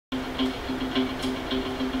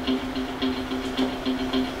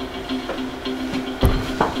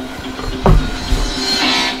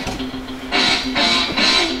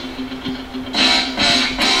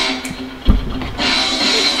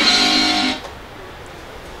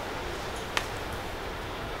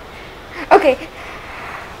Okay.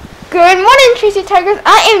 Good morning, Tracy Tigers.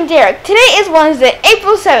 I am Derek. Today is Wednesday,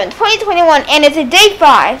 April 7th, 2021, and it's a day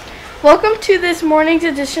 5. Welcome to this morning's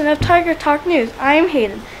edition of Tiger Talk News. I am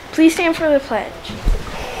Hayden. Please stand for the pledge.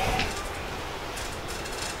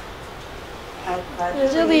 I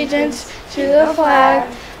pledge allegiance to the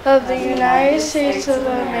flag of the United States of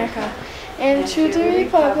America and to the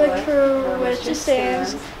republic for which it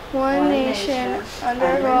stands, one nation,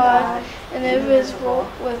 under God, indivisible,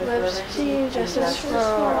 with liberty and justice for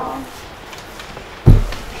all.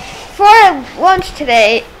 For lunch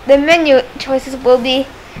today, the menu choices will be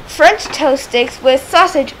French toast sticks with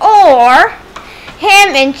sausage or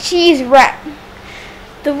ham and cheese wrap.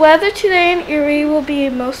 The weather today in Erie will be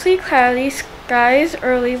mostly cloudy, skies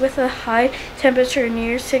early with a high temperature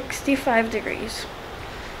near 65 degrees.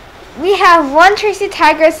 We have one Tracy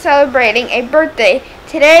Tiger celebrating a birthday.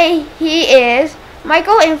 Today he is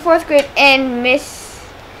Michael in 4th grade in Miss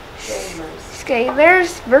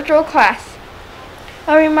Scaler's virtual class.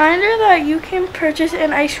 A reminder that you can purchase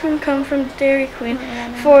an ice cream cone from Dairy Queen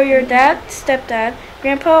for your dad, stepdad,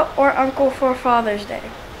 grandpa, or uncle for Father's Day.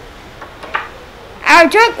 Our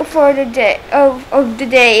joke for the day of the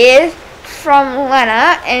day is from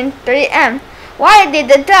Lena in 3M. Why did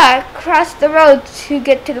the duck cross the road to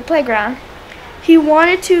get to the playground? He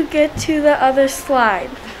wanted to get to the other slide.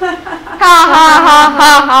 Ha ha ha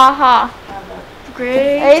ha ha ha.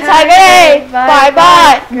 Great Hey Tiger, bye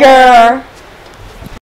bye, girl.